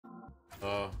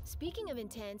Speaking of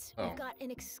intense, we've got an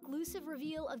exclusive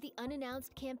reveal of the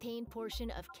unannounced campaign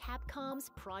portion of Capcom's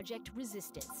Project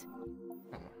Resistance.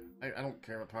 I don't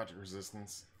care about Project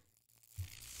Resistance.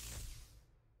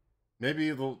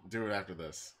 Maybe they'll do it after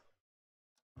this.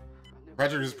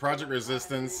 Project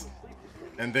Resistance,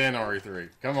 and then RE3.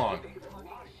 Come on.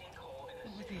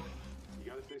 You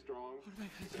gotta stay strong.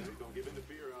 Don't give in to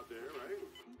fear out there,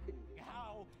 right?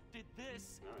 How did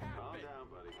this All right, calm down,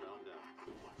 buddy. Calm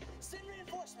down. Send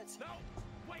reinforcements! No!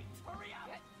 Wait! Hurry up!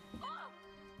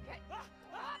 Okay.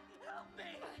 Help me!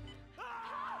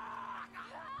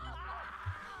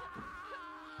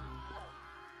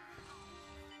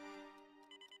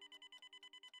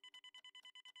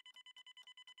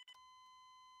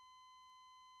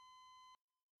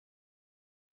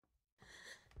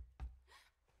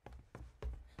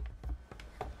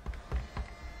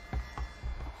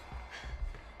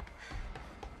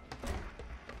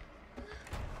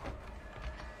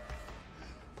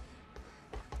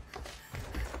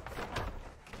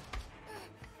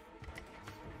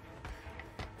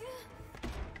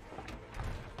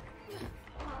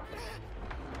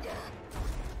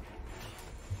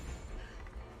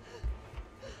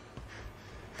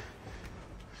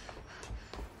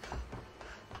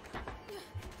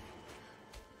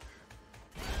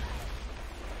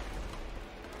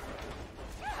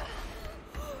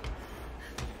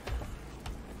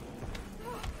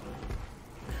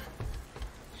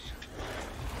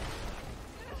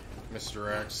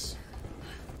 Mr. X.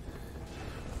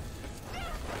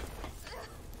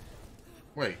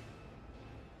 Wait.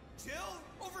 Jill,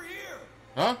 over here!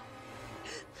 Huh?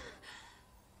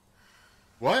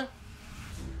 What?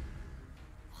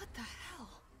 What the hell?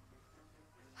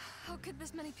 How could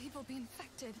this many people be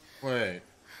infected? Wait.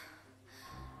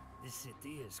 This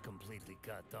city is completely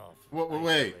cut off.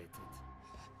 Wait.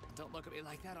 Don't look at me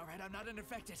like that, alright? I'm not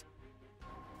infected.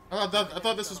 I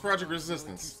thought this was Project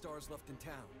Resistance. Stars left in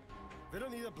town. They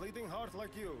don't need a bleeding heart like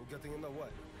you getting in the way.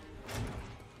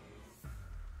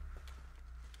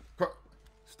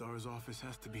 Star's office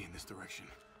has to be in this direction.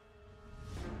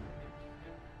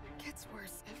 Gets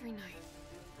worse every night.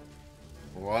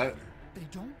 What? They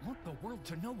don't want the world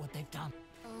to know what they've done.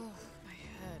 Oh, my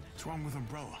head. What's wrong with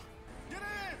Umbrella? Get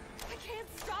in! I can't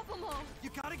stop them all. You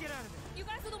gotta get out of there! You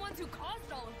guys are the ones who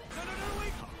caused all of this. No,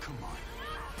 wait! Oh, come on.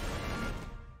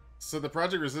 So the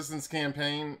Project Resistance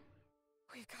campaign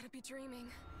We've got to be dreaming.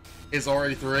 is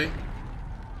RE3?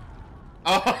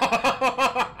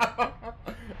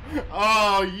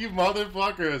 Oh, you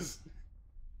motherfuckers.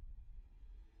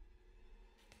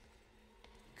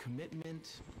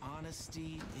 Commitment,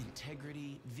 honesty,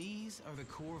 integrity, these are the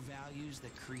core values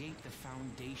that create the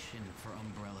foundation for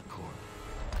Umbrella Corp.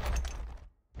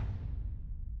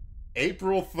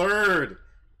 April 3rd.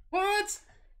 What?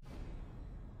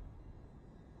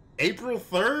 April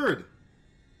 3rd.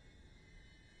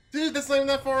 Dude, that's not even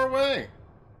that far away.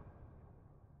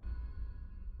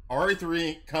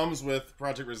 RE3 comes with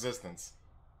Project Resistance.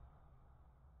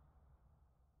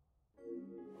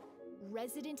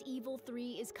 Resident Evil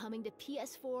 3 is coming to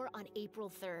PS4 on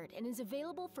April 3rd and is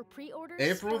available for pre-orders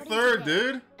April starting 3rd,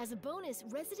 today. dude. As a bonus,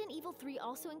 Resident Evil 3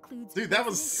 also includes Dude, that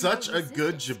was Resident such Evil a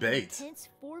good Resistance, debate. an intense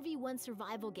 4v1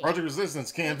 survival game. Project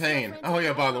Resistance campaign. Oh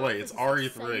yeah, by the way, it's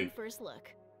RE3. First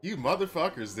look. You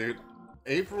motherfuckers, dude.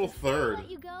 April Before I 3rd.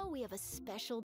 let you go, we have a special